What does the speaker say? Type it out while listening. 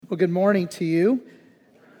Well, good morning to you.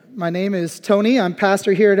 My name is Tony. I'm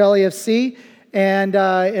pastor here at LAFC. And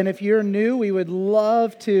if you're new, we would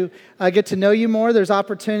love to get to know you more. There's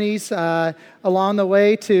opportunities along the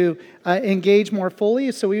way to engage more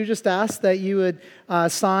fully. So we would just ask that you would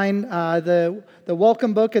sign the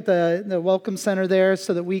welcome book at the Welcome Center there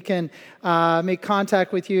so that we can make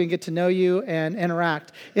contact with you and get to know you and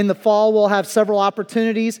interact. In the fall, we'll have several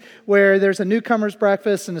opportunities where there's a newcomer's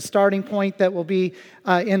breakfast and a starting point that will be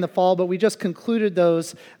in the fall, but we just concluded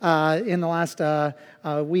those in the last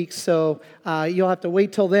week. So you'll have to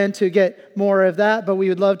wait till then to get more of that, but we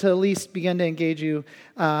would love to at least begin to engage you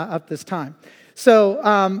up this time.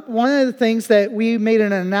 So one of the things that we made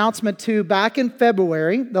an announcement to back in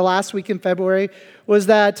February, the last week in February, was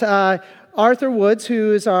that Arthur Woods,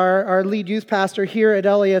 who is our lead youth pastor here at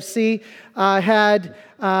LAFC, had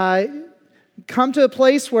come to a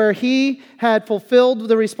place where he had fulfilled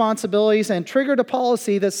the responsibilities and triggered a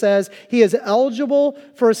policy that says he is eligible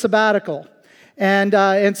for a sabbatical.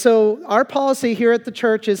 And so our policy here at the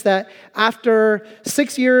church is that after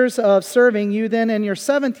 6 years of serving, you then in your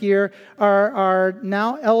 7th year are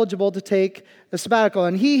now eligible to take a sabbatical.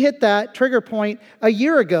 And he hit that trigger point a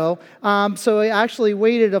year ago, so he actually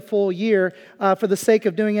waited a full year for the sake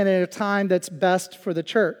of doing it at a time that's best for the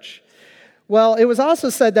church. Well, it was also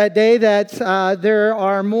said that day that there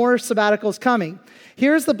are more sabbaticals coming.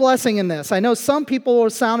 Here's the blessing in this. I know some people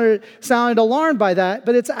sounded alarmed by that,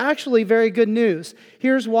 but it's actually very good news.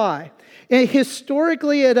 Here's why.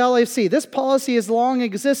 Historically at LAFC, this policy has long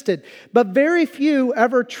existed, but very few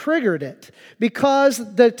ever triggered it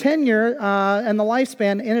because the tenure and the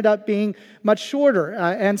lifespan ended up being much shorter.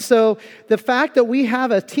 And so the fact that we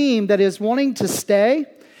have a team that is wanting to stay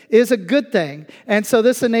is a good thing. And so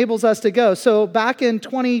this enables us to go. So back in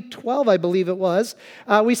 2012, I believe it was,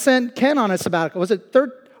 we sent Ken on a sabbatical. Was it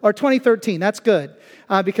 2013? That's good,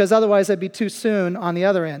 because otherwise that'd be too soon on the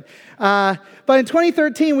other end. But in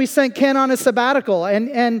 2013, we sent Ken on a sabbatical.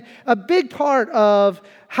 And a big part of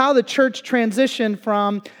how the church transitioned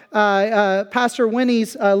from Pastor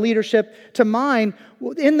Winnie's leadership to mine,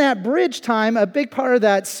 in that bridge time, a big part of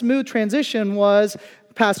that smooth transition was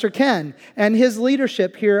Pastor Ken and his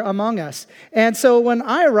leadership here among us. And so when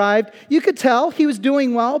I arrived, you could tell he was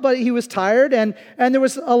doing well, but he was tired, and there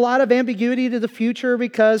was a lot of ambiguity to the future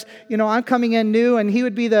because, I'm coming in new, and he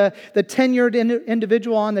would be the tenured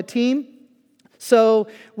individual on the team. So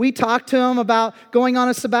we talked to him about going on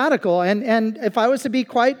a sabbatical, and if I was to be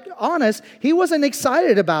quite honest, he wasn't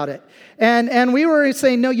excited about it. And we were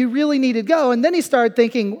saying, no, you really need to go. And then he started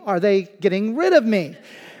thinking, are they getting rid of me?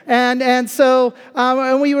 And so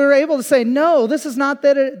we were able to say, no, this is not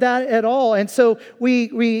that at all. And so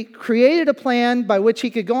we created a plan by which he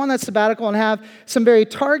could go on that sabbatical and have some very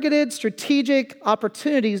targeted, strategic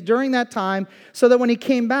opportunities during that time so that when he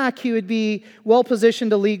came back, he would be well positioned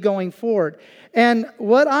to lead going forward. And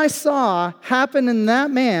what I saw happen in that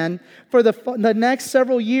man for the next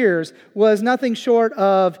several years was nothing short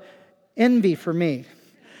of envy for me.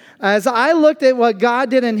 As I looked at what God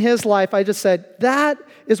did in his life, I just said, that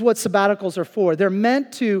is what sabbaticals are for. They're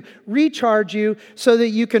meant to recharge you so that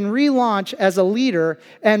you can relaunch as a leader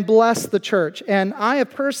and bless the church. And I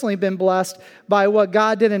have personally been blessed by what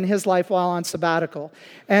God did in his life while on sabbatical.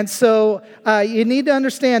 And so you need to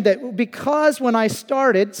understand that because when I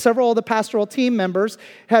started, several of the pastoral team members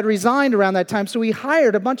had resigned around that time. So we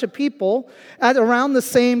hired a bunch of people at around the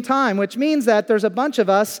same time, which means that there's a bunch of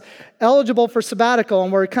us eligible for sabbatical,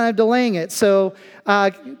 and we're kind of delaying it. So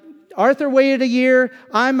Arthur waited a year.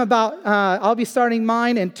 I'll be starting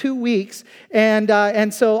mine in 2 weeks,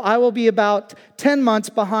 and so I will be about 10 months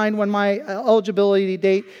behind when my eligibility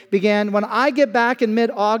date began. When I get back in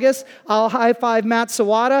mid-August, I'll high-five Matt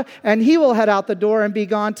Sawada, and he will head out the door and be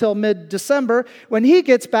gone till mid-December. When he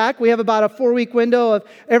gets back, we have about a 4-week window of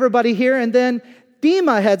everybody here, and then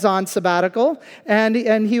Bima heads on sabbatical, and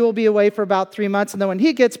he will be away for about 3 months. And then when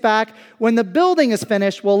he gets back, when the building is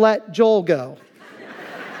finished, we'll let Joel go.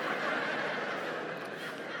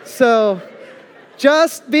 So,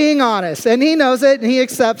 just being honest, and he knows it, and he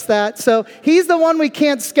accepts that. So, he's the one we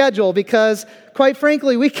can't schedule because, quite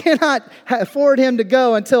frankly, we cannot afford him to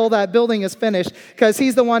go until that building is finished because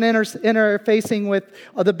he's the one interfacing with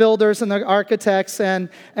the builders and the architects and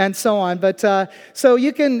so on. But so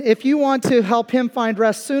you can, if you want to help him find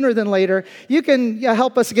rest sooner than later, you can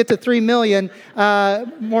help us get to 3 million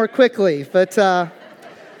more quickly. But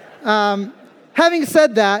having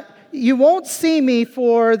said that, you won't see me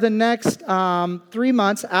for the next 3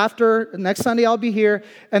 months. After next Sunday, I'll be here,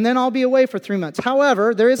 and then I'll be away for 3 months.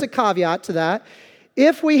 However, there is a caveat to that.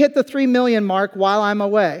 If we hit the 3 million mark while I'm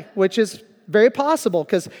away, which is very possible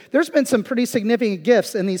because there's been some pretty significant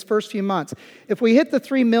gifts in these first few months. If we hit the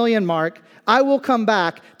 3 million mark, I will come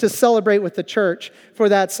back to celebrate with the church for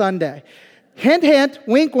that Sunday. Hint, hint,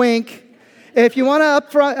 wink, wink. If you want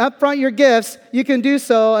to upfront your gifts, you can do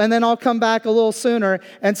so, and then I'll come back a little sooner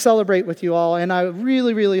and celebrate with you all, and I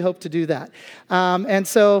really, really hope to do that. And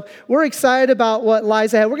so we're excited about what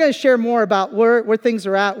lies ahead. We're going to share more about where things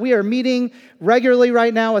are at. We are meeting regularly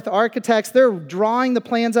right now with architects. They're drawing the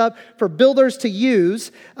plans up for builders to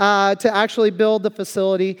use to actually build the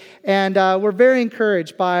facility, and we're very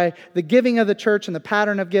encouraged by the giving of the church and the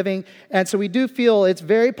pattern of giving, and so we do feel it's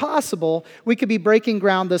very possible we could be breaking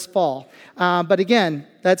ground this fall. But again,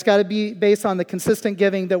 that's got to be based on the consistent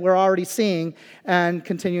giving that we're already seeing and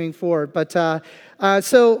continuing forward. But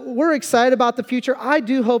so we're excited about the future. I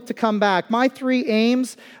do hope to come back. My 3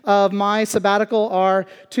 aims of my sabbatical are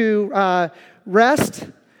to rest,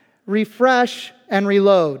 refresh, and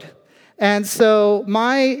reload. And so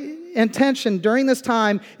my intention during this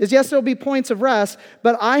time is, yes, there will be points of rest,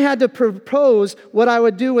 but I had to propose what I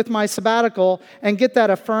would do with my sabbatical and get that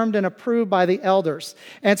affirmed and approved by the elders.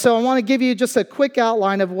 And so I want to give you just a quick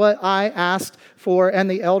outline of what I asked for and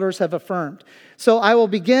the elders have affirmed. So I will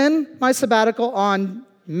begin my sabbatical on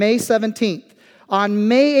May 17th. On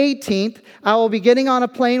May 18th, I will be getting on a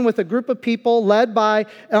plane with a group of people led by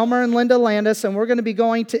Elmer and Linda Landis, and we're going to be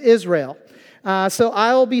going to Israel. So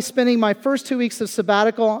I will be spending my first 2 weeks of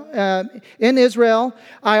sabbatical in Israel.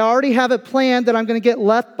 I already have it planned that I'm going to get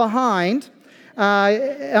left behind.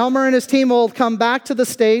 Elmer and his team will come back to the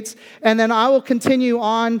States, and then I will continue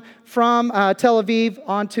on from Tel Aviv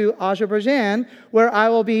onto Azerbaijan, where I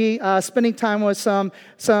will be spending time with some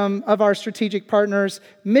of our strategic partners,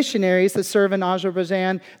 missionaries that serve in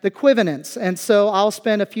Azerbaijan, the Quivanants. And so I'll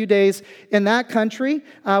spend a few days in that country,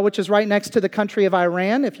 which is right next to the country of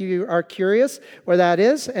Iran, if you are curious where that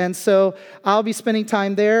is. And so I'll be spending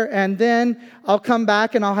time there, and then I'll come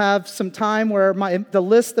back and I'll have some time where the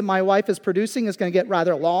list that my wife is producing is going to get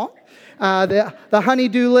rather long. The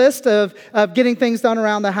honey-do list of getting things done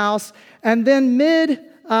around the house. And then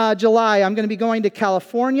mid-July, I'm going to be going to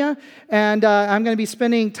California, and I'm going to be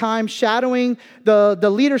spending time shadowing the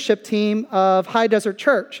leadership team of High Desert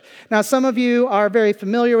Church. Now, some of you are very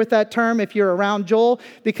familiar with that term if you're around Joel,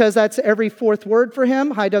 because that's every fourth word for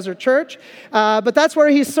him, High Desert Church. But that's where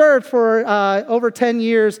he served for over 10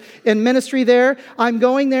 years in ministry there. I'm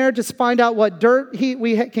going there to find out what dirt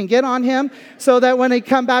we can get on him so that when they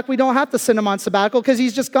come back, we don't have to send him on sabbatical because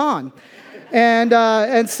he's just gone.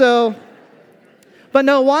 And so... But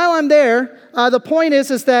no, while I'm there, the point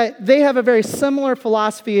is that they have a very similar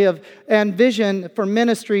philosophy and vision for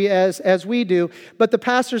ministry as we do, but the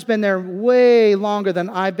pastor's been there way longer than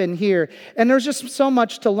I've been here. And there's just so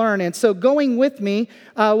much to learn. And so going with me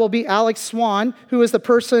will be Alex Swan, who is the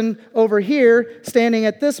person over here standing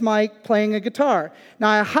at this mic playing a guitar. Now,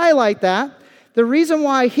 I highlight that. The reason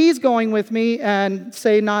why he's going with me and,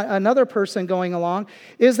 say, not another person going along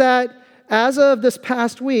is that as of this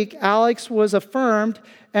past week, Alex was affirmed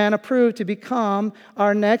and approved to become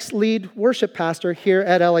our next lead worship pastor here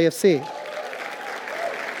at LAFC.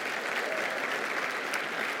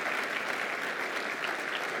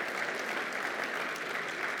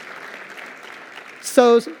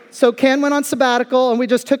 So Ken went on sabbatical, and we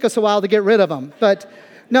just took us a while to get rid of him. But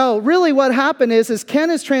no, really what happened is Ken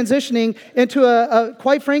is transitioning into,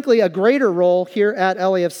 quite frankly, a greater role here at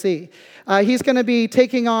LAFC. He's going to be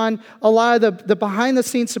taking on a lot of the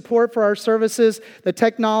behind-the-scenes support for our services, the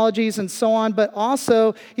technologies, and so on, but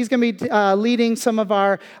also he's going to be leading some of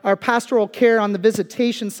our pastoral care on the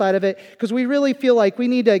visitation side of it, because we really feel like we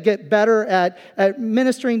need to get better at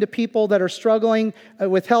ministering to people that are struggling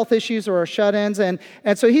with health issues or are shut-ins, and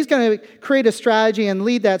so he's going to create a strategy and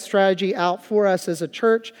lead that strategy out for us as a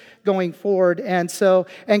church going forward. And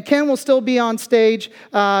Ken will still be on stage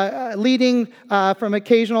leading from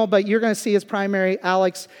occasional, but you're going to see his primary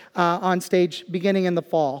Alex on stage beginning in the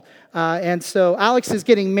fall. And so Alex is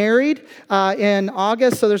getting married in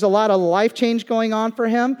August, so there's a lot of life change going on for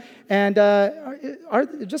him. And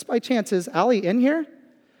just by chance, is Allie in here?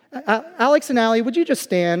 Alex and Allie, would you just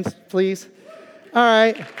stand, please? All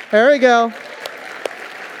right, there we go.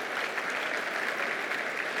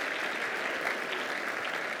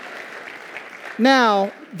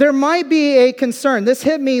 Now, there might be a concern. This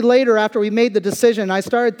hit me later after we made the decision. I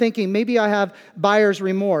started thinking maybe I have buyer's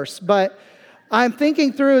remorse. But I'm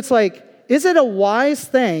thinking through, it's like, is it a wise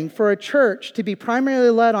thing for a church to be primarily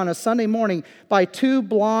led on a Sunday morning by two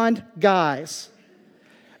blonde guys?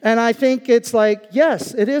 And I think it's like,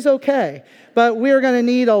 yes, it is okay. But we're going to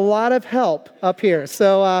need a lot of help up here.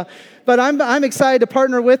 So, but I'm excited to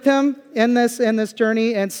partner with him in this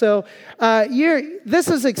journey. And so this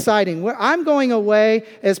is exciting. I'm going away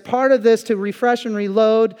as part of this to refresh and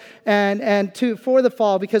reload and for the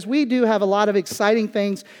fall, because we do have a lot of exciting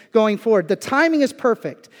things going forward. The timing is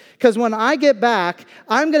perfect, because when I get back,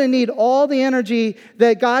 I'm going to need all the energy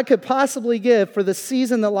that God could possibly give for the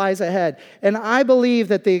season that lies ahead. And I believe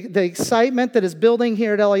that the excitement that is building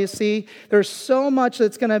here at LAFC, there's so much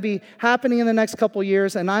that's going to be happening in the next couple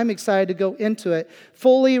years, and I'm excited to go into it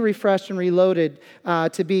fully refreshed and reloaded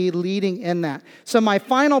to be leading in that. So my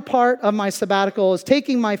final part of my sabbatical is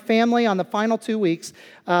taking my family on the final 2 weeks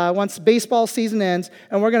once baseball season ends,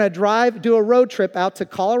 and we're going to do a road trip out to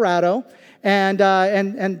Colorado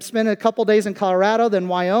and spend a couple days in Colorado, then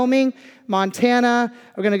Wyoming, Montana.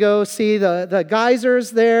 We're going to go see the geysers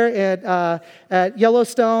there at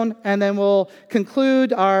Yellowstone, and then we'll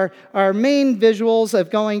conclude our main visuals of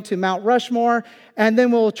going to Mount Rushmore, and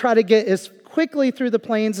then we'll try to get as quickly through the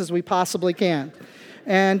plains as we possibly can.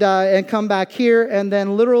 And come back here, and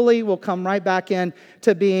then literally we'll come right back in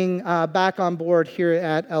to being back on board here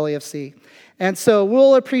at LAFC. And so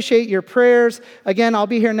we'll appreciate your prayers. Again, I'll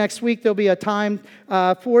be here next week. There'll be a time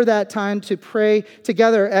for that time to pray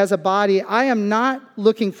together as a body. I am not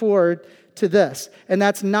looking forward to this, and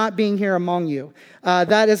that's not being here among you.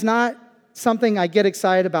 That is not something I get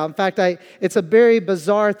excited about. In fact, it's a very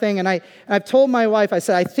bizarre thing, and I've told my wife, I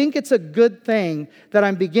said, I think it's a good thing that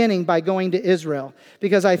I'm beginning by going to Israel,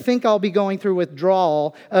 because I think I'll be going through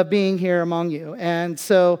withdrawal of being here among you. And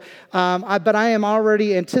so, but I am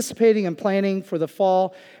already anticipating and planning for the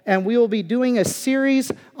fall, and we will be doing a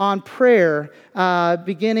series on prayer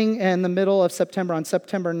beginning in the middle of September, on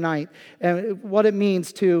September 9th, and what it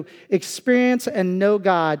means to experience and know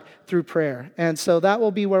God through prayer. And so that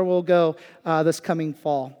will be where we'll go this coming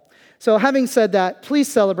fall. So having said that,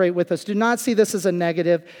 please celebrate with us. Do not see this as a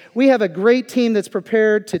negative. We have a great team that's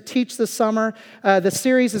prepared to teach this summer. The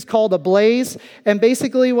series is called Ablaze, and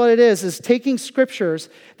basically what it is taking scriptures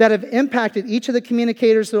that have impacted each of the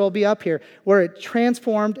communicators that will be up here, where it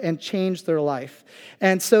transformed and changed their life.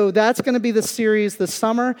 And so that's going to be the series this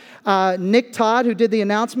summer. Nick Todd, who did the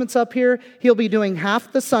announcements up here, he'll be doing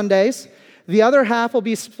half the Sundays. The other half will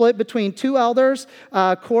be split between two elders,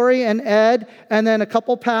 Corey and Ed, and then a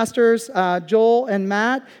couple pastors, Joel and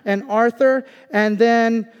Matt and Arthur, and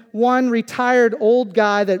then one retired old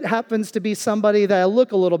guy that happens to be somebody that I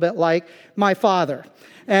look a little bit like, my father.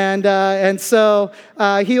 And so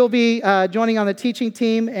he'll be joining on the teaching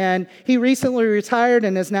team, and he recently retired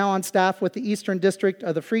and is now on staff with the Eastern District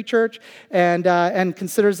of the Free Church, and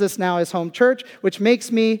considers this now his home church, which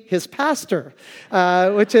makes me his pastor,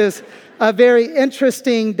 which is a very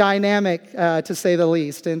interesting dynamic, to say the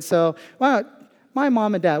least. And so, my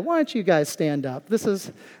mom and dad, why don't you guys stand up? This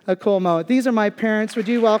is a cool moment. These are my parents. Would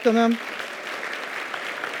you welcome them?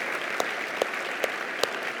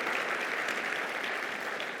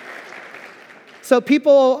 So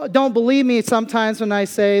people don't believe me sometimes when I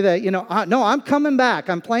say that, no, I'm coming back.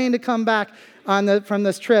 I'm planning to come back from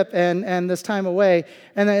this trip and this time away.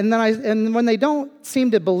 And then when they don't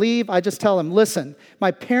seem to believe, I just tell them, listen,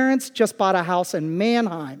 my parents just bought a house in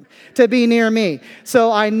Mannheim to be near me.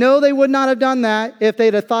 So I know they would not have done that if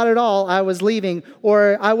they'd have thought at all I was leaving,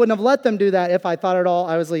 or I wouldn't have let them do that if I thought at all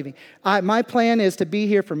I was leaving. My plan is to be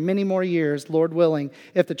here for many more years, Lord willing.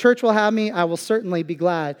 If the church will have me, I will certainly be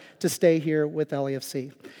glad to stay here with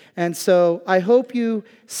LAFC. And so I hope you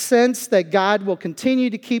sense that God will continue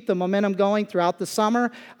to keep the momentum going throughout the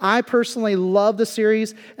summer. I personally love the series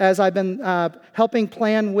as I've been helping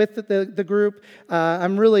plan with the group.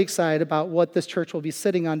 I'm really excited about what this church will be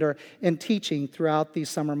sitting under and teaching throughout these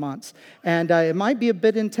summer months. And it might be a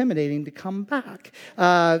bit intimidating to come back,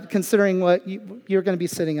 considering what you're going to be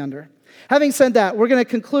sitting under. Having said that, we're going to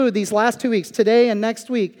conclude these last 2 weeks, today and next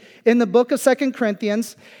week, in the book of 2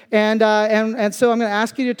 Corinthians. And so I'm going to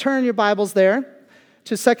ask you to turn your Bibles there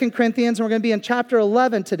to 2 Corinthians, and we're going to be in chapter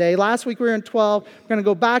 11 today. Last week we were in 12. We're going to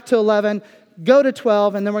go back to 11, go to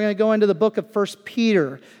 12, and then we're going to go into the book of 1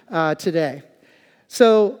 Peter today.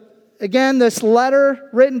 So again, this letter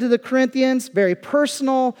written to the Corinthians, very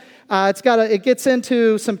personal. It gets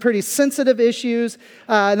into some pretty sensitive issues,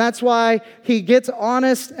 and that's why he gets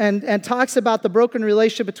honest and talks about the broken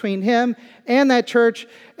relationship between him and that church,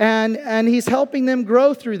 and he's helping them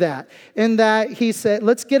grow through that. In that he said,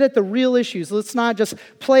 let's get at the real issues. Let's not just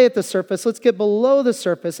play at the surface. Let's get below the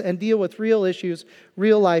surface and deal with real issues,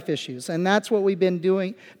 real life issues. And that's what we've been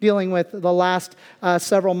dealing with the last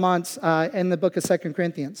several months in the book of 2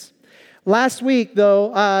 Corinthians. Last week,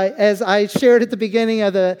 though, as I shared at the beginning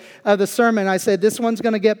of the sermon, I said this one's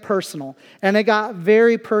going to get personal. And it got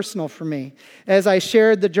very personal for me as I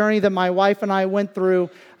shared the journey that my wife and I went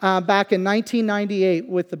through back in 1998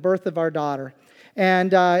 with the birth of our daughter.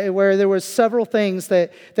 And where there was several things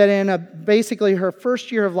that in basically her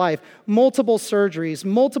first year of life, multiple surgeries,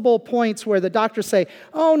 multiple points where the doctors say,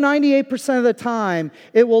 98% of the time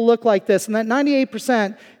it will look like this. And that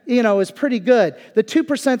 98%, is pretty good. The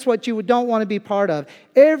 2% is what you don't want to be part of.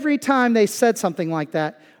 Every time they said something like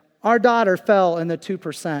that, our daughter fell in the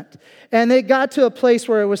 2%. And it got to a place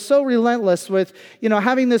where it was so relentless with,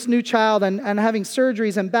 having this new child and having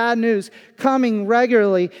surgeries and bad news coming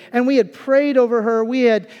regularly. And we had prayed over her. We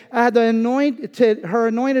had her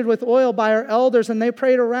anointed with oil by our elders, and they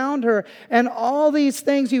prayed around her. And all these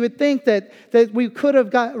things, you would think that we could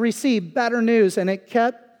have received better news, and it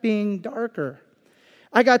kept being darker.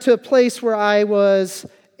 I got to a place where I was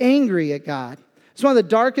angry at God. It's one of the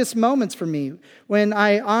darkest moments for me when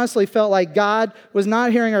I honestly felt like God was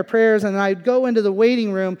not hearing our prayers, and I'd go into the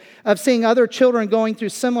waiting room of seeing other children going through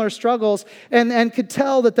similar struggles and could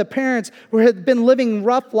tell that the parents had been living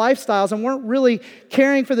rough lifestyles and weren't really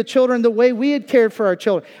caring for the children the way we had cared for our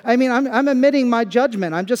children. I mean, I'm admitting my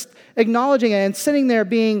judgment. I'm just acknowledging it and sitting there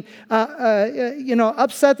being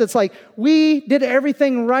upset. That's like, we did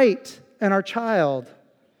everything right and our child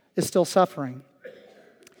is still suffering.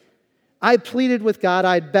 I pleaded with God,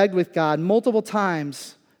 I begged with God multiple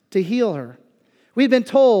times to heal her. We'd been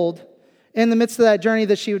told in the midst of that journey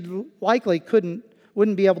that she wouldn't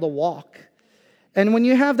be able to walk. And when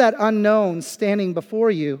you have that unknown standing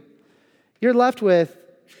before you, you're left with,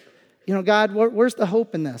 God, where's the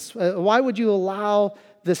hope in this? Why would you allow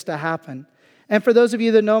this to happen? And for those of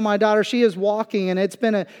you that know my daughter, she is walking, and it's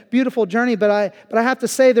been a beautiful journey. But I have to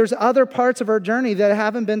say, there's other parts of her journey that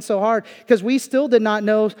haven't been so hard because we still did not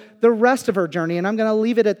know the rest of her journey. And I'm going to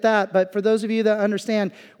leave it at that. But for those of you that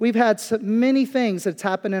understand, we've had so many things that's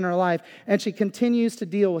happened in her life, and she continues to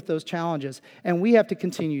deal with those challenges. And we have to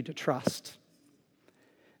continue to trust.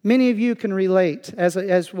 Many of you can relate,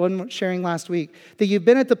 as one was sharing last week, that you've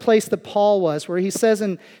been at the place that Paul was, where he says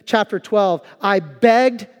in chapter 12, I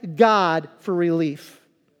begged God for relief.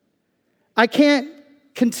 I can't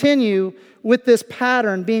continue with this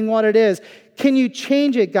pattern being what it is. Can you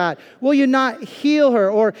change it, God? Will you not heal her?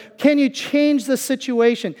 Or can you change the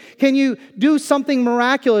situation? Can you do something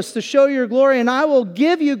miraculous to show your glory? And I will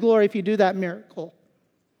give you glory if you do that miracle.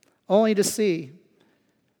 Only to see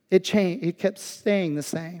it changed. It kept staying the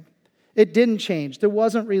same. It didn't change. There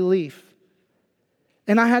wasn't relief.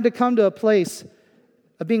 And I had to come to a place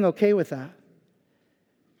of being okay with that.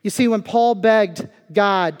 You see, when Paul begged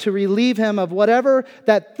God to relieve him of whatever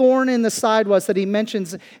that thorn in the side was that he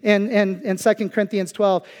mentions in 2 Corinthians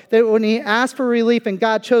 12, that when he asked for relief and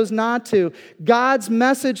God chose not to, God's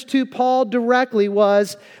message to Paul directly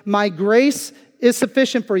was, my grace is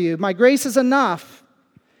sufficient for you. My grace is enough.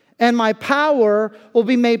 And my power will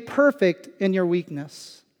be made perfect in your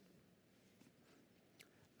weakness.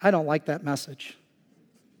 I don't like that message.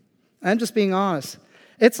 I'm just being honest.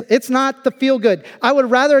 It's not the feel good. I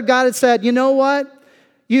would rather God had said, you know what?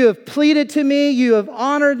 You have pleaded to me. You have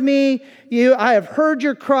honored me. I have heard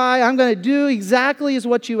your cry. I'm going to do exactly as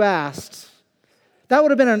what you asked. That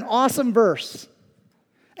would have been an awesome verse.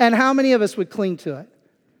 And how many of us would cling to it?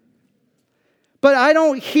 But I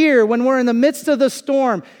don't hear, when we're in the midst of the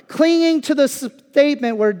storm, clinging to the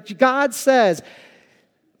statement where God says,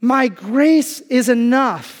 my grace is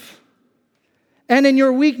enough. And in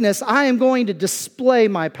your weakness, I am going to display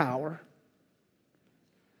my power.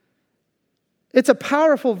 It's a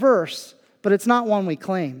powerful verse, but it's not one we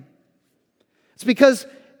claim. It's because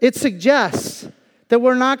it suggests that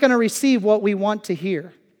we're not going to receive what we want to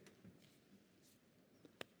hear.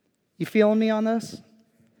 You feeling me on this?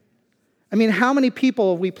 I mean, how many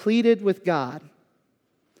people have we pleaded with God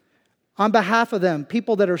on behalf of them,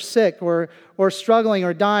 people that are sick or struggling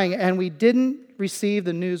or dying, and we didn't receive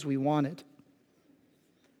the news we wanted?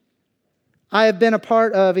 I have been a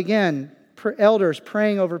part of, again, elders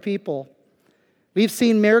praying over people. We've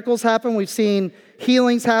seen miracles happen, we've seen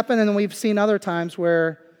healings happen, and then we've seen other times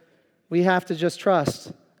where we have to just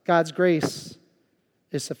trust God's grace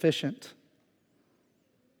is sufficient.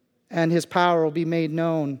 And His power will be made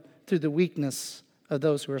known through the weakness of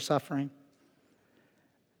those who are suffering.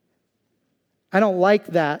 I don't like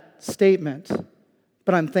that statement,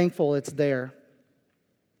 but I'm thankful it's there.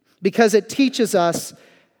 Because it teaches us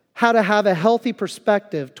how to have a healthy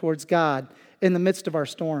perspective towards God in the midst of our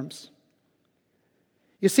storms.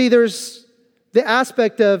 You see, there's the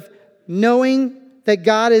aspect of knowing that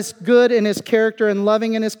God is good in His character and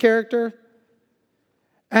loving in His character.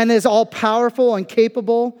 and is all powerful and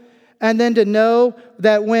capable. And then to know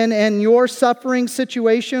that when in your suffering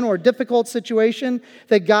situation or difficult situation,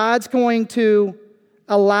 that God's going to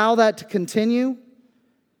allow that to continue.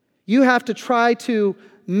 You have to try to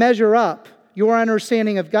measure up your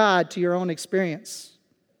understanding of God to your own experience.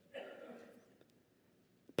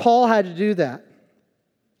 Paul had to do that.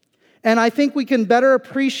 And I think we can better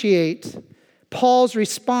appreciate Paul's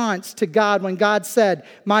response to God when God said,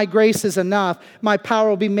 "My grace is enough. My power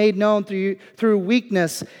will be made known through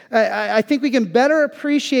weakness." I think we can better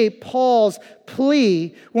appreciate Paul's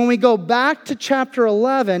plea when we go back to chapter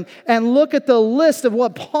 11 and look at the list of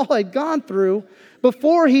what Paul had gone through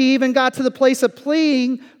before he even got to the place of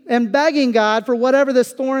pleading and begging God for whatever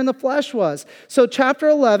this thorn in the flesh was. So chapter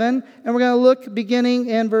 11, and we're going to look beginning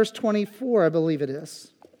in verse 24, I believe it is.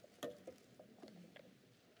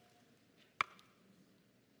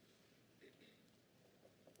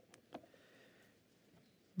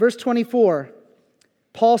 Verse 24,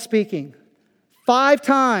 Paul speaking, 5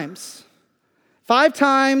 times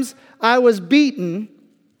I was beaten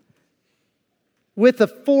with the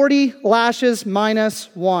 40 lashes minus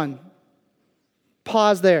 1.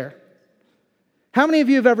 Pause there. How many of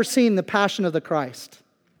you have ever seen The Passion of the Christ?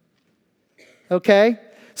 Okay?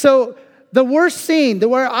 So the worst scene,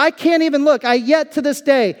 where I can't even look, I yet to this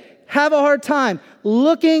day have a hard time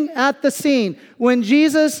looking at the scene when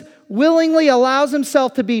Jesus willingly allows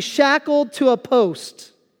himself to be shackled to a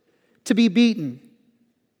post, to be beaten.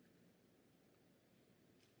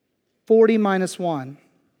 40 minus 1.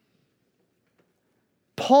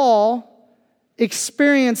 Paul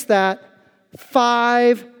experienced that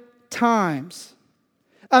 5 times.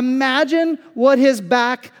 Imagine what his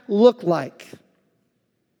back looked like.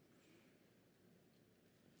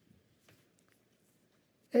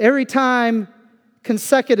 Every time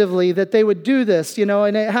consecutively that they would do this,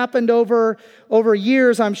 and it happened over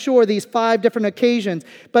years, I'm sure, these 5 different occasions.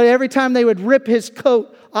 But every time they would rip his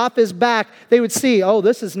coat off his back, they would see, oh,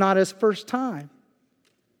 this is not his first time.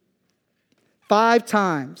 5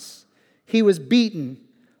 times he was beaten,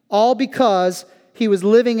 all because he was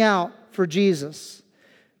living out for Jesus.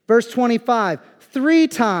 Verse 25, 3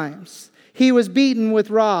 times he was beaten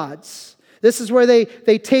with rods. This is where they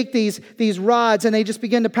take these rods and they just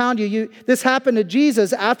begin to pound you. This happened to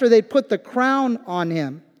Jesus after they put the crown on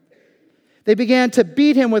him. They began to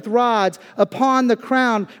beat him with rods upon the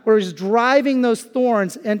crown where he was driving those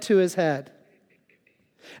thorns into his head.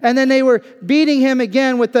 And then they were beating him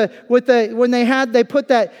again when they put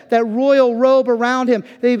that royal robe around him.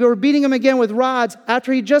 They were beating him again with rods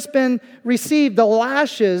after he'd just been received the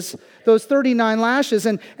lashes, those 39 lashes.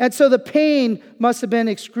 And so the pain must have been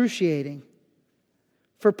excruciating.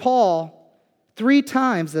 For Paul, 3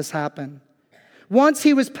 times this happened. Once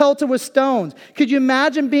he was pelted with stones. Could you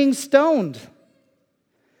imagine being stoned?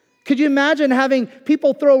 Could you imagine having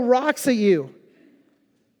people throw rocks at you?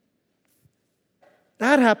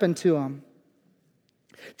 That happened to him.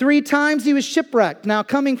 3 times he was shipwrecked. Now,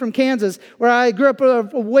 coming from Kansas, where I grew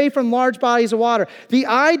up away from large bodies of water, the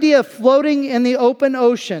idea of floating in the open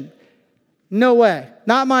ocean, no way,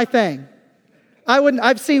 not my thing.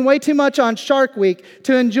 I've seen way too much on Shark Week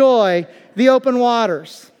to enjoy the open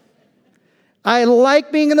waters. I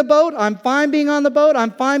like being in the boat. I'm fine being on the boat.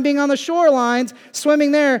 I'm fine being on the shorelines,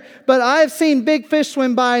 swimming there. But I've seen big fish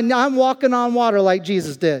swim by, and I'm walking on water like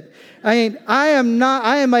Jesus did. I mean, I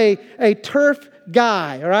am a turf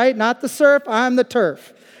guy, all right? Not the surf, I'm the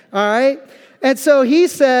turf, all right? And so he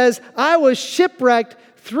says, I was shipwrecked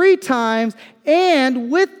 3 times,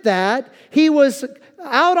 and with that, he was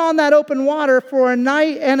out on that open water for a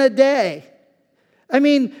night and a day. I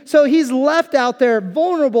mean, so he's left out there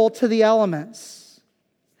vulnerable to the elements.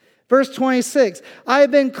 Verse 26, I have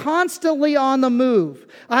been constantly on the move.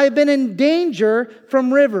 I have been in danger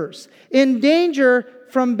from rivers, in danger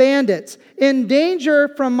from bandits, in danger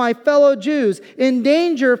from my fellow Jews, in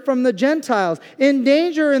danger from the Gentiles, in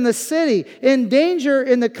danger in the city, in danger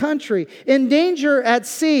in the country, in danger at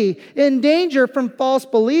sea, in danger from false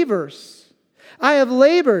believers. I have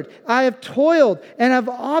labored, I have toiled, and have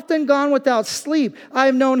often gone without sleep. I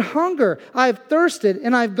have known hunger, I have thirsted,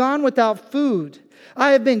 and I have gone without food. I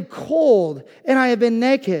have been cold, and I have been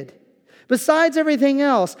naked. Besides everything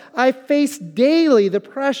else, I face daily the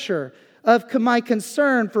pressure of my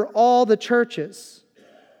concern for all the churches.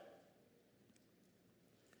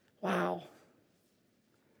 Wow.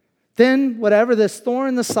 Then, whatever this thorn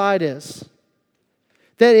in the side is,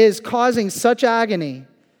 that is causing such agony,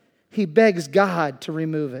 he begs God to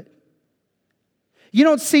remove it. You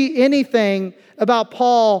don't see anything about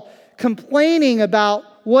Paul complaining about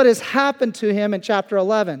what has happened to him in chapter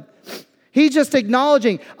 11. He's just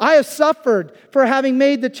acknowledging, I have suffered for having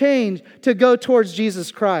made the change to go towards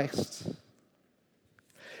Jesus Christ.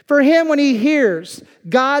 For him, when he hears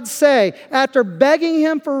God say, after begging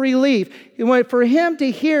him for relief, for him to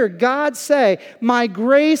hear God say, my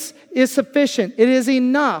grace is sufficient, it is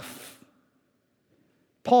enough,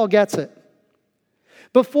 Paul gets it.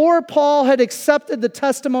 Before Paul had accepted the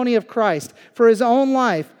testimony of Christ for his own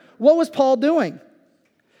life, what was Paul doing?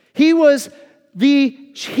 He was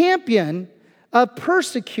the champion of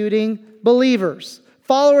persecuting believers,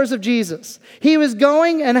 followers of Jesus. He was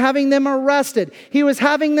going and having them arrested. He was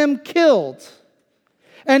having them killed.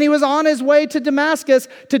 And he was on his way to Damascus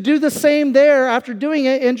to do the same there after doing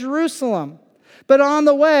it in Jerusalem. But on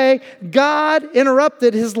the way, God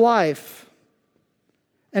interrupted his life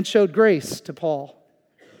and showed grace to Paul.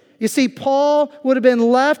 You see, Paul would have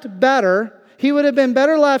been left better. He would have been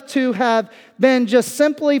better left to have been just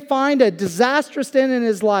simply find a disastrous end in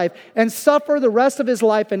his life and suffer the rest of his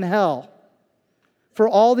life in hell for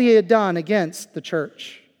all that he had done against the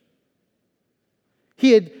church.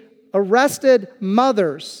 He had arrested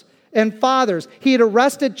mothers and fathers. He had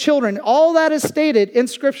arrested children. All that is stated in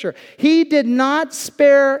Scripture. He did not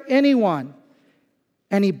spare anyone,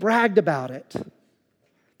 and he bragged about it.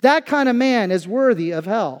 That kind of man is worthy of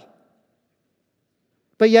hell.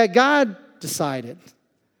 But yet God decided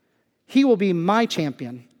he will be my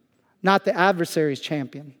champion, not the adversary's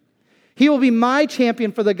champion. He will be my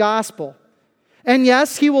champion for the gospel. And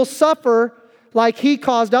yes, he will suffer like he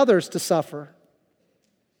caused others to suffer.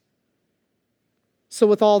 So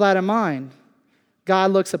with all that in mind,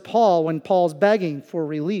 God looks at Paul when Paul's begging for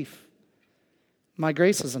relief. My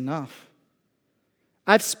grace is enough.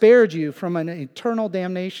 I've spared you from an eternal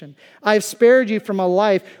damnation. I've spared you from a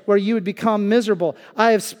life where you would become miserable.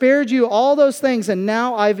 I have spared you all those things, and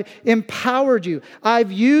now I've empowered you.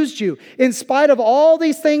 I've used you. In spite of all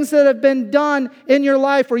these things that have been done in your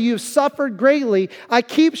life where you've suffered greatly, I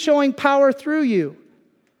keep showing power through you,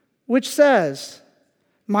 which says,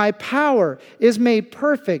 my power is made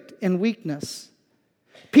perfect in weakness.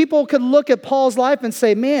 People could look at Paul's life and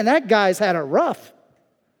say, man, that guy's had it rough.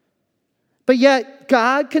 But yet,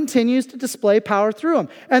 God continues to display power through him.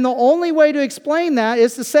 And the only way to explain that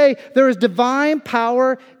is to say there is divine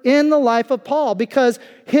power in the life of Paul, because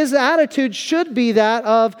his attitude should be that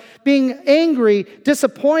of being angry,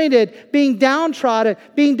 disappointed, being downtrodden,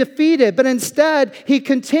 being defeated. But instead, he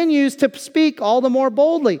continues to speak all the more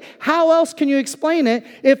boldly. How else can you explain it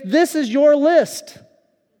if this is your list?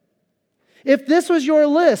 If this was your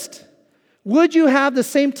list, would you have the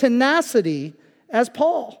same tenacity as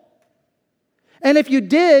Paul? And if you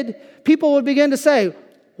did, people would begin to say,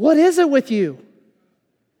 what is it with you?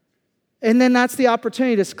 And then that's the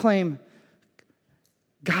opportunity to claim,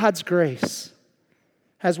 God's grace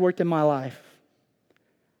has worked in my life.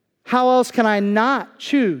 How else can I not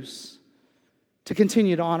choose to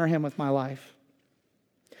continue to honor him with my life?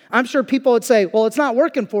 I'm sure people would say, well, it's not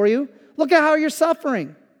working for you. Look at how you're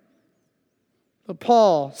suffering. But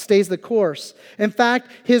Paul stays the course. In fact,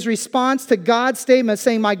 his response to God's statement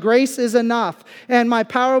saying, my grace is enough and my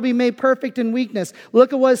power will be made perfect in weakness.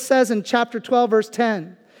 Look at what it says in chapter 12, verse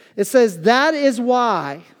 10. It says, that is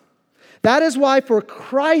why for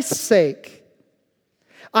Christ's sake,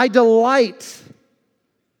 I delight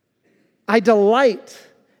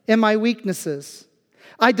in my weaknesses.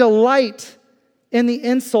 I delight in the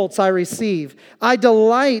insults I receive. I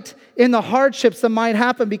delight in the hardships that might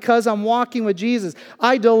happen because I'm walking with Jesus.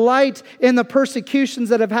 I delight in the persecutions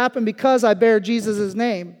that have happened because I bear Jesus'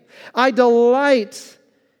 name. I delight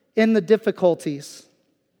in the difficulties.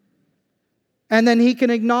 And then he can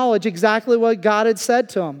acknowledge exactly what God had said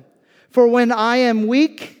to him. For when I am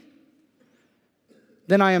weak,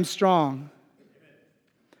 then I am strong.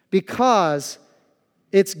 Because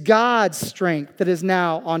it's God's strength that is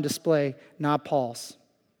now on display, not Paul's.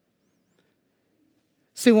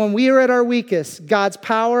 See, when we are at our weakest, God's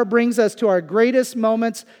power brings us to our greatest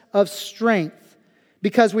moments of strength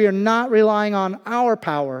because we are not relying on our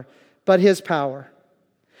power, but his power.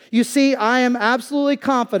 You see, I am absolutely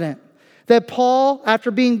confident that Paul,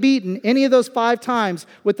 after being beaten any of those 5 times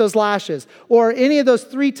with those lashes, or any of those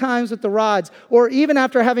 3 times with the rods, or even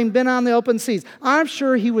after having been on the open seas, I'm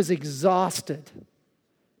sure he was exhausted,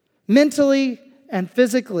 mentally and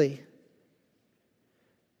physically.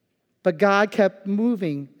 But God kept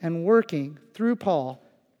moving and working through Paul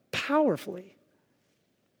powerfully.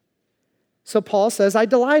 So Paul says, I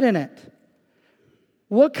delight in it.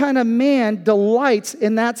 What kind of man delights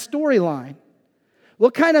in that storyline?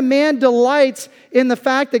 What kind of man delights in the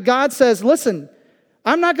fact that God says, listen,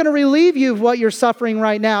 I'm not going to relieve you of what you're suffering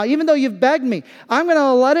right now, even though you've begged me. I'm going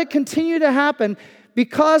to let it continue to happen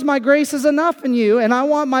because my grace is enough in you, and I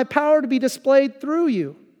want my power to be displayed through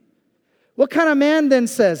you. What kind of man then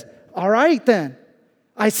says, all right then,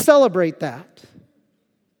 I celebrate that?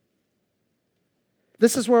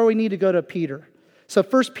 This is where we need to go to Peter. So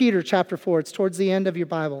 1 Peter chapter 4, it's towards the end of your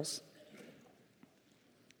Bibles.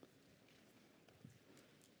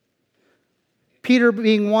 Peter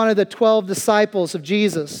being one of the 12 disciples of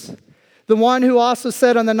Jesus, the one who also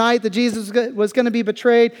said on the night that Jesus was going to be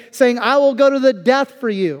betrayed, saying, I will go to the death for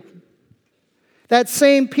you. That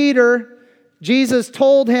same Peter, Jesus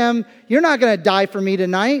told him, you're not going to die for me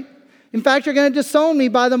tonight. In fact, you're going to disown me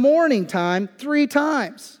by the morning time 3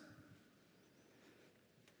 times.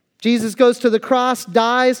 Jesus goes to the cross,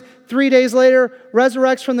 dies. 3 days later,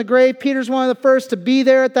 resurrects from the grave. Peter's one of the first to be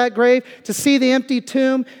there at that grave, to see the empty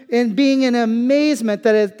tomb, and being in amazement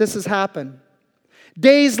that this has happened.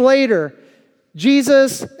 Days later,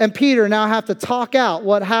 Jesus and Peter now have to talk out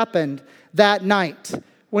what happened that night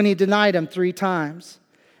when he denied him 3 times.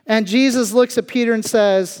 And Jesus looks at Peter and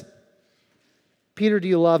says, Peter, do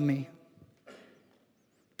you love me?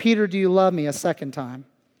 Peter, do you love me a second time?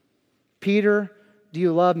 Peter, do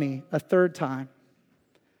you love me a third time?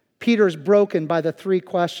 Peter is broken by the 3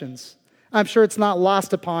 questions. I'm sure it's not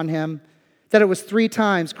lost upon him that it was 3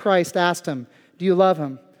 times Christ asked him, do you love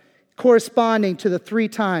him? Corresponding to the 3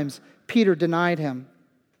 times Peter denied him.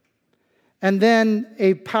 And then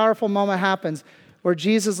a powerful moment happens where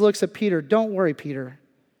Jesus looks at Peter. Don't worry, Peter.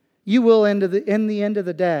 You will, in the end of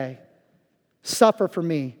the day, suffer for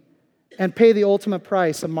me and pay the ultimate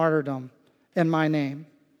price of martyrdom in my name.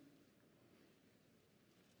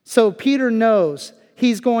 So Peter knows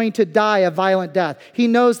he's going to die a violent death. He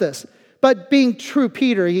knows this. But being true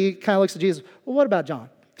Peter, he kind of looks at Jesus. Well, what about John?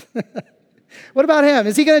 What about him?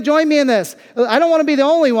 Is he going to join me in this? I don't want to be the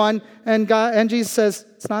only one. And Jesus says,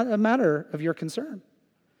 it's not a matter of your concern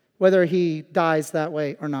whether he dies that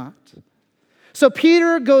way or not. So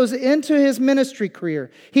Peter goes into his ministry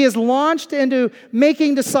career. He is launched into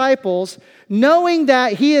making disciples, knowing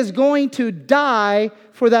that he is going to die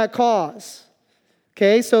for that cause.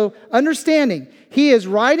 Okay, so understanding, he is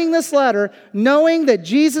writing this letter knowing that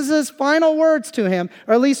Jesus' final words to him,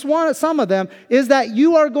 or at least some of them, is that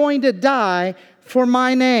you are going to die for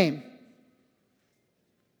my name.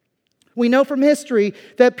 We know from history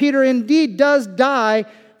that Peter indeed does die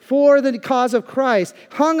for the cause of Christ,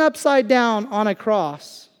 hung upside down on a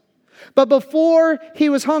cross. But before he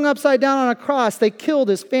was hung upside down on a cross, they killed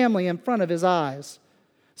his family in front of his eyes.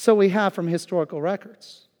 So we have from historical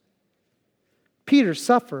records. Peter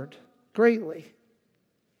suffered greatly,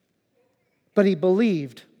 but he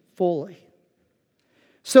believed fully.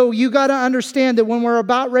 So you got to understand that when we're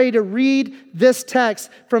about ready to read this text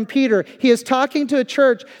from Peter, he is talking to a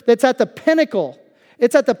church that's at the pinnacle.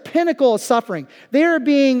 It's at the pinnacle of suffering. They are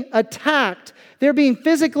being attacked. They're being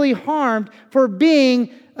physically harmed for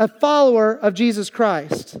being a follower of Jesus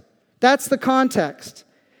Christ. That's the context.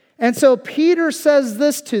 And so Peter says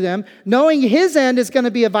this to them, knowing his end is going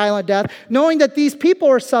to be a violent death, knowing that these people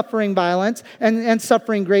are suffering violence and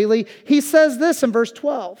suffering greatly. He says this in verse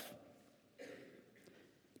 12.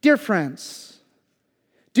 Dear friends,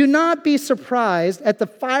 do not be surprised at the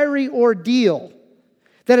fiery ordeal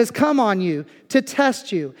that has come on you to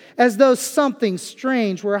test you, as though something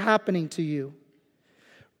strange were happening to you.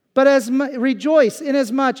 But rejoice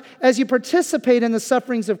inasmuch as you participate in the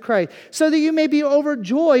sufferings of Christ, so that you may be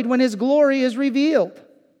overjoyed when his glory is revealed.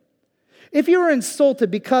 If you are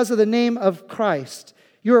insulted because of the name of Christ,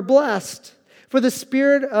 you are blessed, for the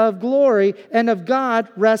Spirit of glory and of God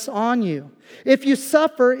rests on you. If you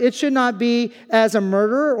suffer, it should not be as a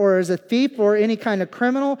murderer or as a thief or any kind of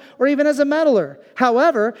criminal or even as a meddler.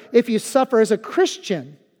 However, if you suffer as a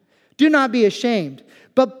Christian, do not be ashamed,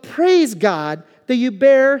 but praise God that you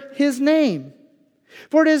bear his name.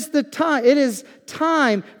 For it is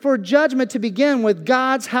time for judgment to begin with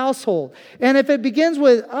God's household. And if it begins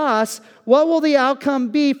with us, what will the outcome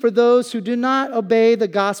be for those who do not obey the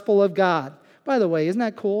gospel of God? By the way, isn't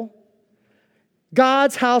that cool?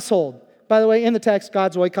 God's household. By the way, in the text,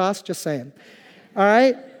 God's oikos, just saying. All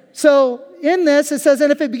right? So in this, it says,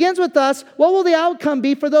 and if it begins with us, what will the outcome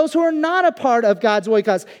be for those who are not a part of God's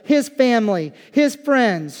oikos? His family, his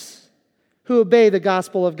friends who obey the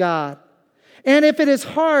gospel of God. And if it is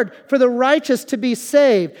hard for the righteous to be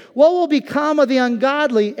saved, what will become of the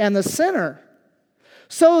ungodly and the sinner?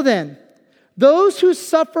 So then, those who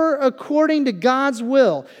suffer according to God's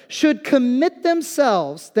will should commit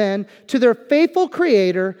themselves then to their faithful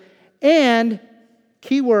Creator and,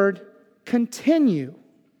 keyword, continue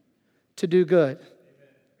to do good.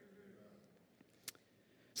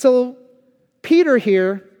 So Peter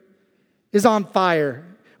here is on fire.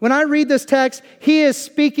 When I read this text, he is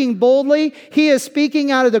speaking boldly. He is speaking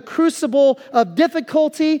out of the crucible of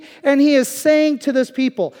difficulty, and he is saying to this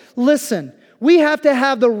people, listen, we have to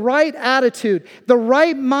have the right attitude, the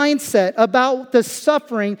right mindset about the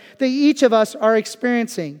suffering that each of us are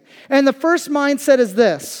experiencing. And the first mindset is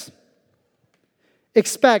this: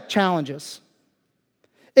 expect challenges.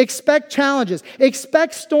 Expect challenges.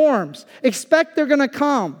 Expect storms. Expect they're going to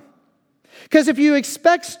come. Because if you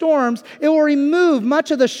expect storms, it will remove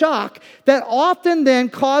much of the shock that often then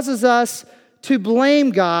causes us to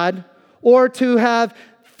blame God or to have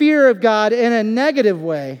fear of God in a negative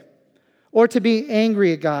way or to be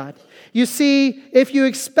angry at God. You see, if you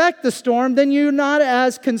expect the storm, then you're not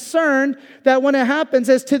as concerned that when it happens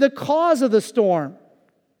as to the cause of the storm.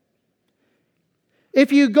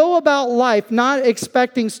 If you go about life not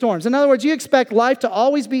expecting storms, in other words, you expect life to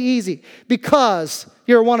always be easy because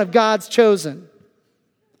you're one of God's chosen,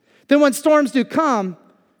 then when storms do come,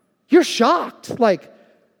 you're shocked. Like,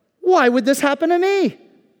 why would this happen to me?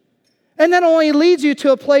 And that only leads you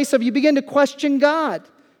to a place of you begin to question God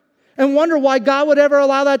and wonder why God would ever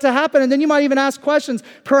allow that to happen. And then you might even ask questions.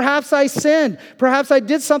 Perhaps I sinned. Perhaps I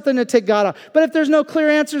did something to take God off. But if there's no clear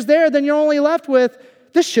answers there, then you're only left with,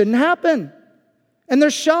 this shouldn't happen. And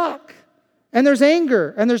there's shock, and there's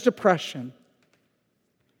anger, and there's depression.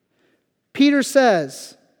 Peter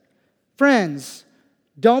says, friends,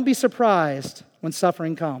 don't be surprised when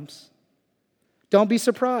suffering comes. Don't be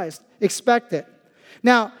surprised. Expect it.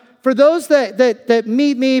 Now, for those that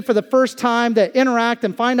meet me for the first time, that interact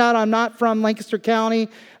and find out I'm not from Lancaster County,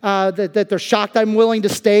 that they're shocked I'm willing to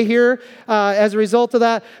stay here as a result of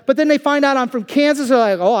that. But then they find out I'm from Kansas, they're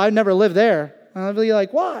like, oh, I've never lived there. And I'll be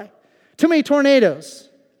like, why? Too many tornadoes.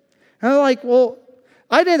 And I'm like, well,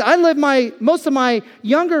 I lived most of my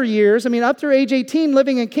younger years, up through age 18,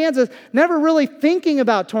 living in Kansas, never really thinking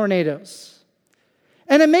about tornadoes.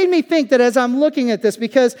 And it made me think that as I'm looking at this,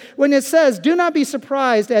 because when it says, do not be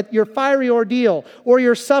surprised at your fiery ordeal or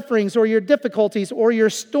your sufferings or your difficulties or your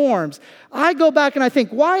storms, I go back and I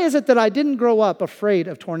think, why is it that I didn't grow up afraid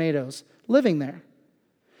of tornadoes living there?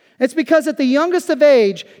 It's because at the youngest of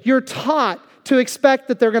age, you're taught to expect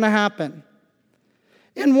that they're going to happen.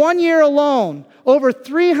 In 1 year alone, over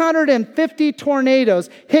 350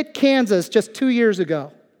 tornadoes hit Kansas just 2 years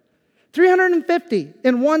ago. 350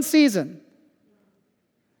 in one season.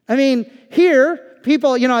 Here,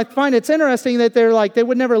 people, I find it's interesting that they're like, they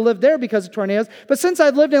would never live there because of tornadoes. But since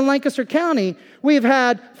I've lived in Lancaster County, we've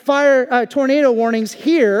had tornado warnings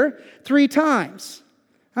here 3 times.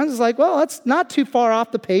 I was like, well, that's not too far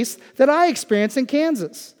off the pace that I experienced in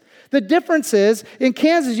Kansas. The difference is, in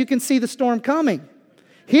Kansas, you can see the storm coming.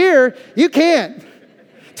 Here, you can't.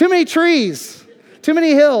 Too many trees, too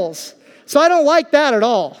many hills. So I don't like that at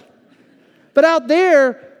all. But out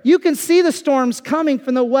there, you can see the storms coming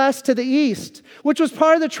from the west to the east, which was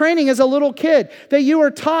part of the training as a little kid, that you were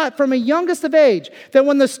taught from a youngest of age, that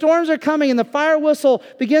when the storms are coming and the fire whistle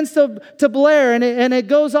begins to blare and it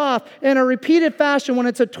goes off in a repeated fashion when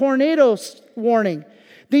it's a tornado warning,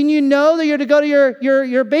 then you know that you're to go to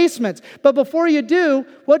your basements. But before you do,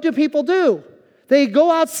 what do people do? They go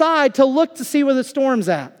outside to look to see where the storm's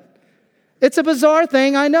at. It's a bizarre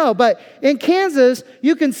thing, I know, but in Kansas,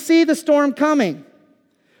 you can see the storm coming.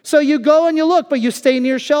 So you go and you look, but you stay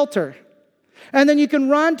near shelter. And then you can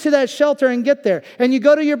run to that shelter and get there. And you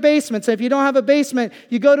go to your basements. And if you don't have a basement,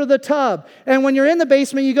 you go to the tub. And when you're in the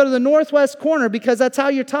basement, you go to the northwest corner because that's how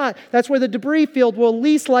you're taught. That's where the debris field will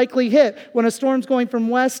least likely hit when a storm's going from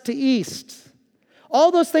west to east. All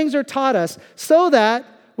those things are taught us so that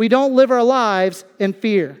we don't live our lives in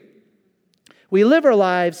fear. We live our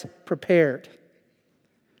lives prepared.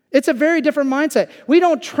 It's a very different mindset. We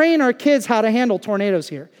don't train our kids how to handle tornadoes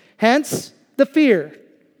here. Hence, the fear.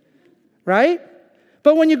 Right?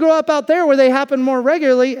 But when you grow up out there where they happen more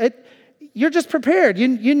regularly, you're just prepared.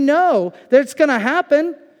 You know that it's going to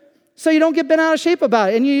happen, so you don't get bent out of shape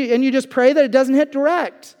about it. And you just pray that it doesn't hit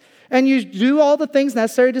direct. And you do all the things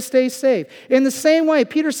necessary to stay safe. In the same way,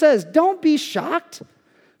 Peter says, don't be shocked.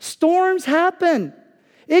 Storms happen.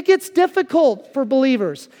 It gets difficult for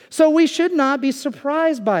believers. So we should not be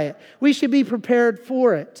surprised by it. We should be prepared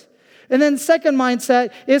for it. And then second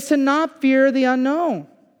mindset is to not fear the unknown.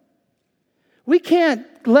 We can't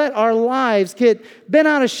let our lives get bent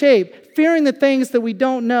out of shape, fearing the things that we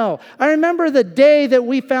don't know. I remember the day that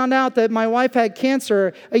we found out that my wife had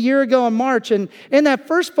cancer a year ago in March, and in that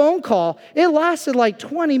first phone call, it lasted like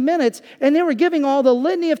 20 minutes, and they were giving all the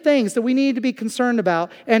litany of things that we needed to be concerned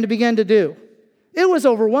about and to begin to do. It was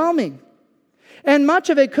overwhelming. And much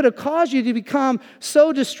of it could have caused you to become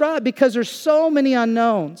so distraught because there's so many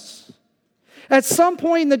unknowns. At some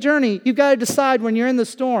point in the journey, you've got to decide when you're in the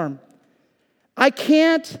storm, I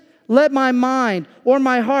can't let my mind or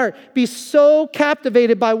my heart be so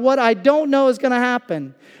captivated by what I don't know is going to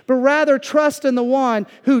happen, but rather trust in the one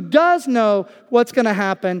who does know what's going to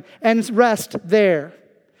happen and rest there.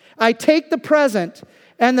 I take the present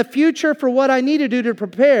and the future for what I need to do to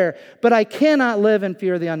prepare, but I cannot live in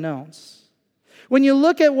fear of the unknowns. When you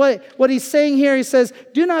look at what he's saying here, he says,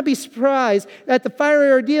 do not be surprised at the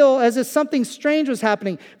fiery ordeal as if something strange was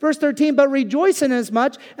happening. Verse 13, but rejoice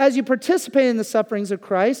inasmuch as you participate in the sufferings of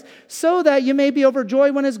Christ, so that you may be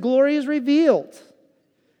overjoyed when his glory is revealed.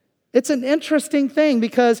 It's an interesting thing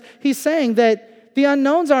because he's saying that the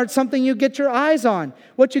unknowns aren't something you get your eyes on.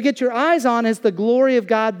 What you get your eyes on is the glory of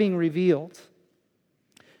God being revealed,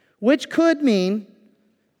 which could mean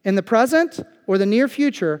in the present or the near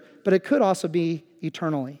future, but it could also be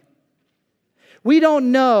eternally. We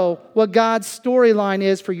don't know what God's storyline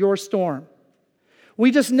is for your storm.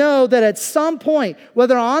 We just know that at some point,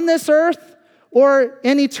 whether on this earth or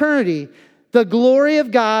in eternity, the glory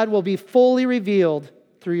of God will be fully revealed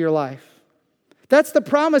through your life. That's the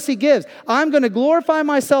promise he gives. I'm going to glorify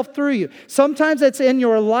myself through you. Sometimes it's in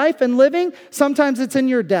your life and living. Sometimes it's in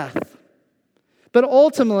your death. But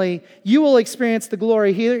ultimately, you will experience the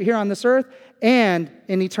glory here on this earth and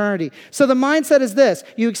in eternity. So the mindset is this.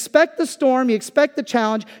 You expect the storm, you expect the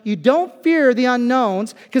challenge, you don't fear the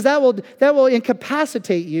unknowns because that will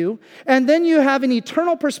incapacitate you. And then you have an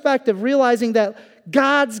eternal perspective realizing that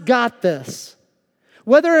God's got this.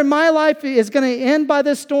 Whether in my life is going to end by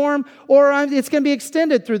this storm or it's going to be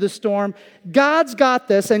extended through the storm, God's got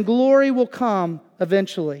this and glory will come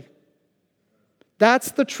eventually.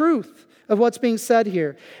 That's the truth of what's being said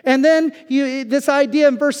here. And then this idea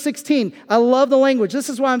in verse 16, I love the language. This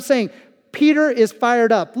is why I'm saying Peter is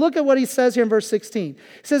fired up. Look at what he says here in verse 16. He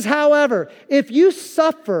says, however, if you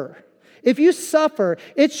suffer,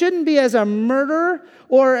 it shouldn't be as a murderer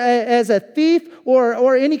or as a thief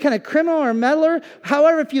or any kind of criminal or meddler.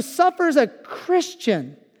 However, if you suffer as a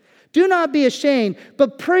Christian, do not be ashamed,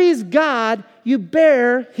 but praise God, you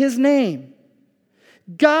bear his name.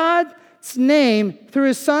 God's name through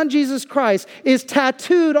his son Jesus Christ is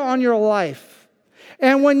tattooed on your life.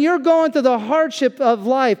 And when you're going through the hardship of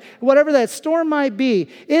life, whatever that storm might be, it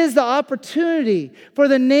is the opportunity for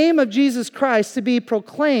the name of Jesus Christ to be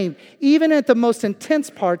proclaimed even at the most intense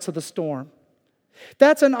parts of the storm.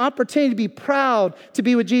 That's an opportunity to be proud to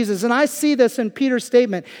be with Jesus. And I see this in Peter's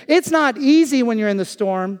statement. It's not easy when you're in the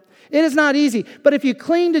storm. It is not easy. But if you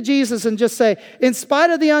cling to Jesus and just say, in spite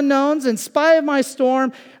of the unknowns, in spite of my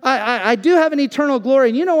storm, I do have an eternal glory.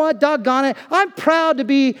 And you know what? Doggone it. I'm proud to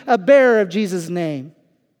be a bearer of Jesus' name.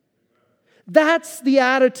 That's the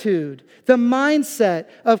attitude, the mindset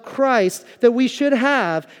of Christ that we should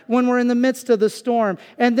have when we're in the midst of the storm.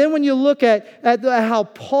 And then when you look at how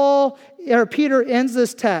Peter ends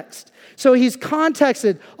this text, so he's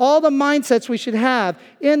contexted all the mindsets we should have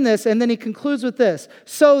in this, and then he concludes with this.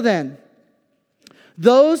 So then,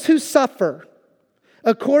 those who suffer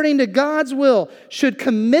according to God's will should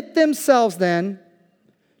commit themselves then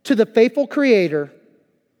to the faithful Creator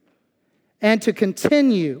and to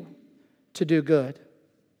continue to do good.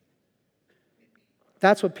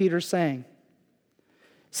 That's what Peter's saying.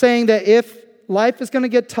 Saying that if life is going to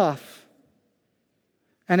get tough,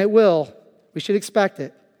 and it will, we should expect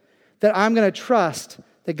it, that I'm going to trust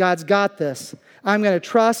that God's got this. I'm going to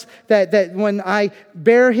trust that when I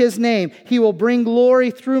bear his name, he will bring glory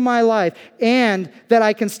through my life and that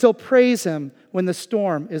I can still praise him when the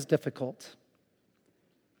storm is difficult.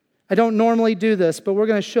 I don't normally do this, but we're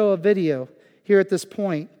going to show a video here at this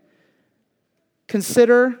point.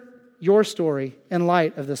 Consider your story in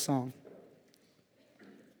light of this song.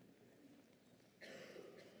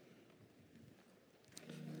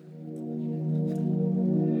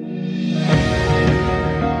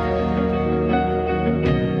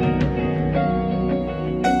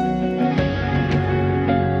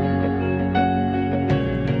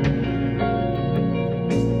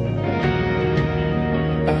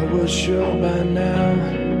 Sure by now,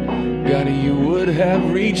 God, you would have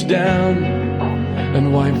reached down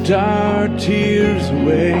and wiped our tears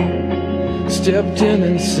away, stepped in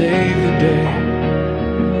and saved the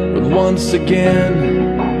day. But once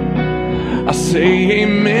again, I say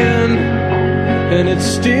amen, and it's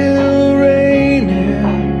still raining.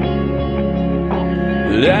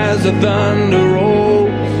 But as the thunder rolls,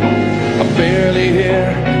 I barely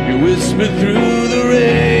hear you whisper through the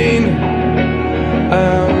rain,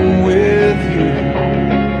 I'm with you.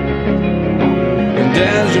 And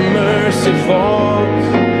as your mercy falls,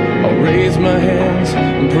 I'll raise my hands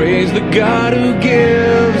and praise the God who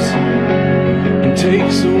gives and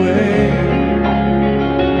takes away.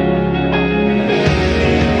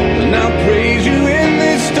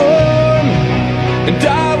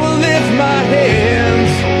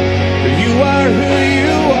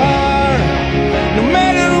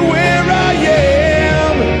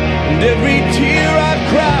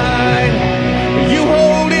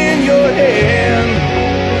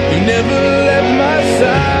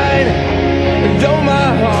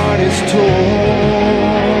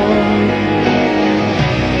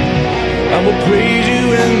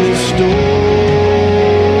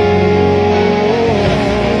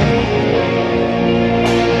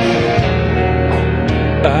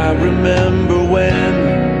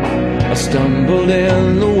 stumbled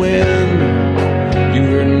in the wind. You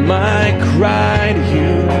heard my cry to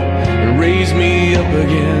you and raised me up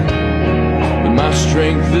again. But my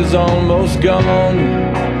strength is almost gone.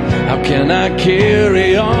 How can I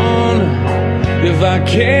carry on if I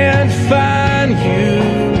can't find you?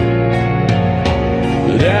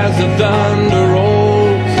 But as the thunder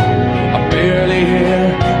rolls, I barely hear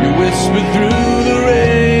you whisper through the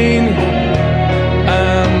rain.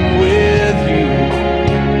 I'm with you.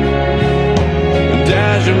 And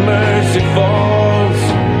as your mercy falls,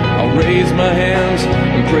 I'll raise my hands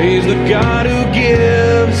and praise the God who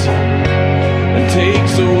gives and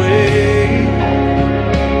takes away.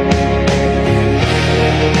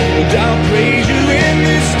 And I'll praise you in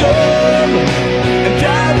this storm, and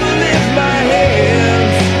I will lift my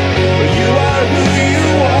hands, for you are who you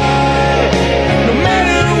are, no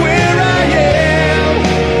matter where I am.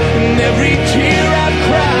 And every tear I've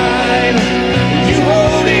cried, you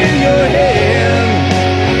hold in your hand.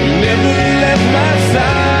 You never left my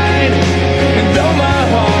side, and though my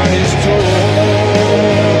heart is torn,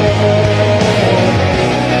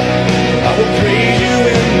 I will praise you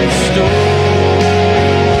in this storm.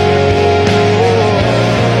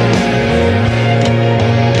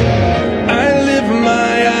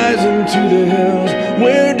 To the hills,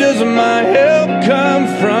 where does my help come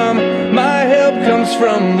from? My help comes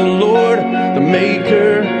from the Lord, the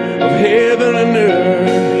maker of heaven and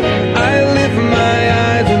earth. I lift my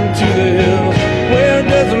eyes into the hills, where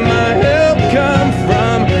does my help come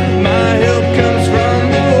from? My help comes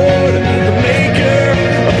from the Lord, the maker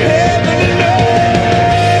of heaven and earth.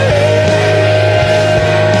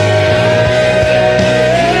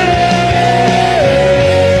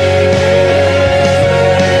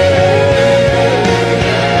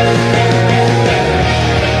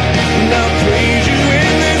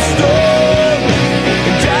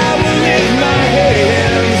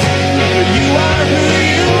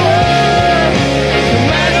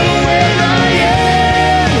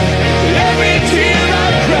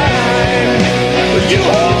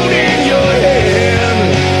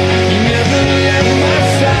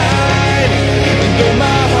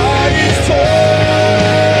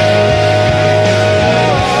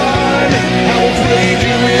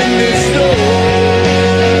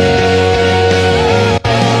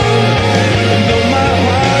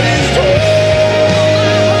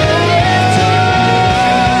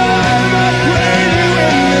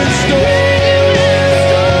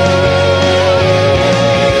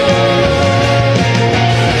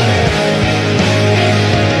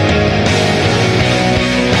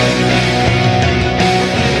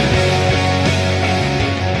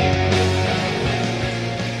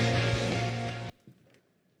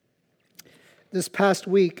 This past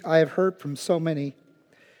week, I have heard from so many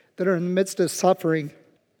that are in the midst of suffering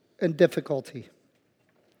and difficulty.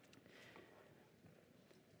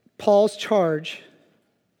 Paul's charge,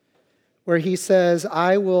 where he says,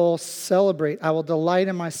 I will celebrate, I will delight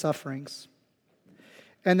in my sufferings.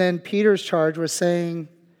 And then Peter's charge was saying,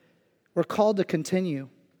 we're called to continue.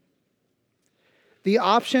 The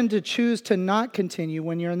option to choose to not continue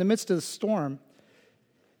when you're in the midst of the storm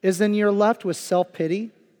is then you're left with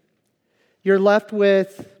self-pity. You're left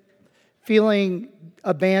with feeling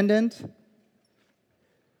abandoned.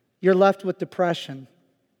 You're left with depression.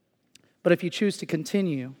 But if you choose to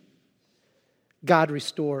continue, God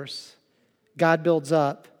restores. God builds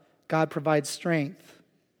up. God provides strength.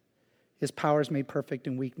 His power is made perfect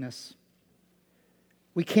in weakness.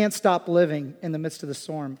 We can't stop living in the midst of the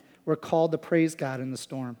storm. We're called to praise God in the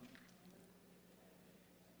storm.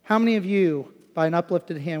 How many of you, by an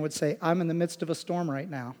uplifted hand, would say, I'm in the midst of a storm right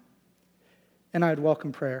now? And I'd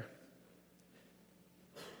welcome prayer.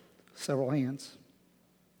 Several hands.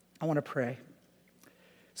 I want to pray.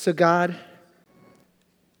 So God,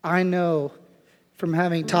 I know from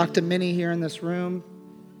having talked to many here in this room,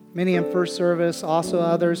 many in first service, also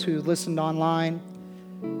others who listened online,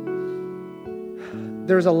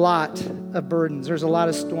 there's a lot of burdens, there's a lot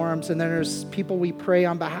of storms, and then there's people we pray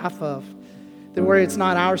on behalf of, that where it's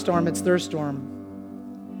not our storm, it's their storm.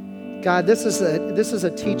 God, this is a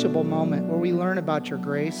teachable moment where we learn about your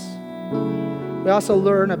grace. We also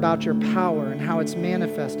learn about your power and how it's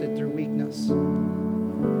manifested through weakness.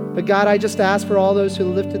 But God, I just ask for all those who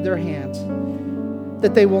lifted their hands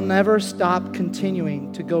that they will never stop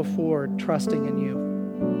continuing to go forward trusting in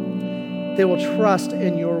you. They will trust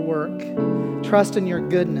in your work, trust in your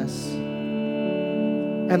goodness,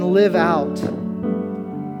 and live out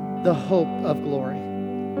the hope of glory.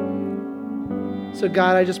 So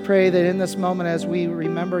God, I just pray that in this moment as we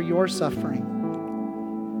remember your suffering,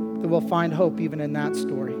 that we'll find hope even in that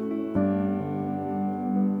story.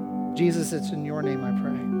 Jesus, it's in your name I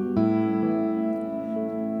pray.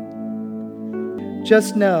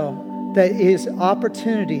 just know that is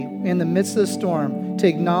opportunity in the midst of the storm to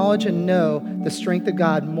acknowledge and know the strength of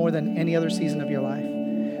God more than any other season of your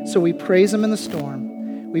life. So we praise him in the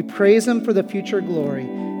storm. We praise him for the future glory.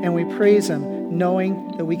 And we praise him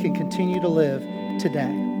knowing that we can continue to live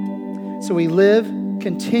today. So we live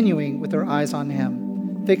continuing with our eyes on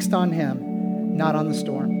him, fixed on him, not on the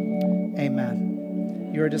storm.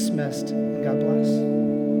 Amen. You are dismissed. God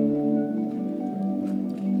bless.